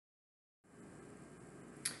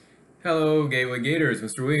Hello, Gateway Gators.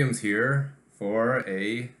 Mr. Williams here for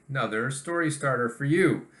another story starter for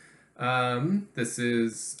you. I'm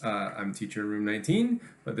teacher in room 19,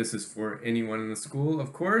 but this is for anyone in the school,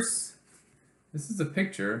 of course. This is a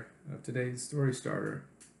picture of today's story starter.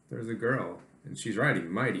 There's a girl, and she's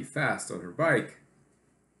riding mighty fast on her bike.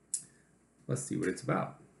 Let's see what it's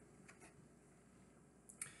about.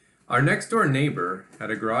 Our next door neighbor had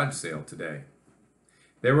a garage sale today.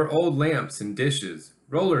 There were old lamps and dishes,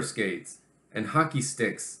 roller skates, and hockey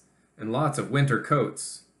sticks, and lots of winter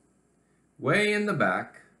coats. Way in the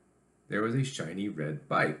back, there was a shiny red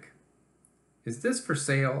bike. "Is this for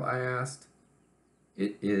sale?" I asked.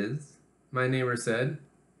 "It is," my neighbor said.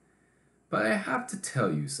 "But I have to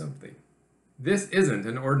tell you something. This isn't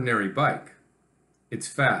an ordinary bike. It's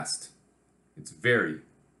fast. It's very,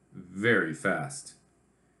 very fast.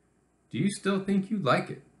 Do you still think you'd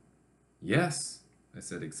like it?" "Yes," I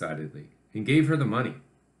said excitedly, and gave her the money.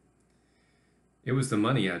 It was the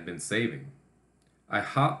money I'd been saving. I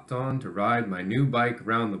hopped on to ride my new bike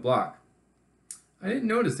round the block. I didn't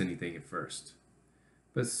notice anything at first,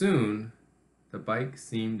 but soon the bike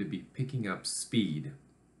seemed to be picking up speed.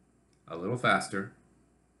 A little faster,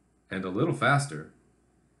 and a little faster,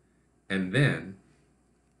 and then,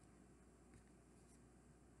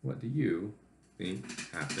 what do you think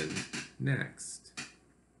happened next?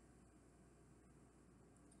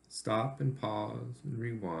 Stop and pause and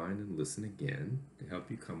rewind and listen again to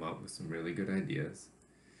help you come up with some really good ideas.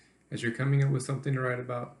 As you're coming up with something to write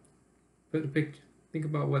about, think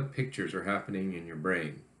about what pictures are happening in your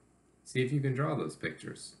brain. See if you can draw those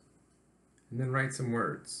pictures. And then write some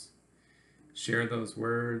words. Share those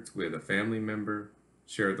words with a family member.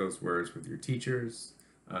 Share those words with your teachers.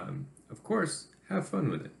 Of course, have fun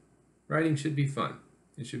with it. Writing should be fun.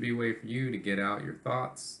 It should be a way for you to get out your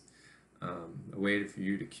thoughts, a way for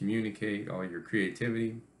you to communicate all your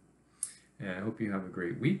creativity. And I hope you have a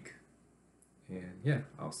great week. And yeah,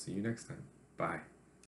 I'll see you next time. Bye.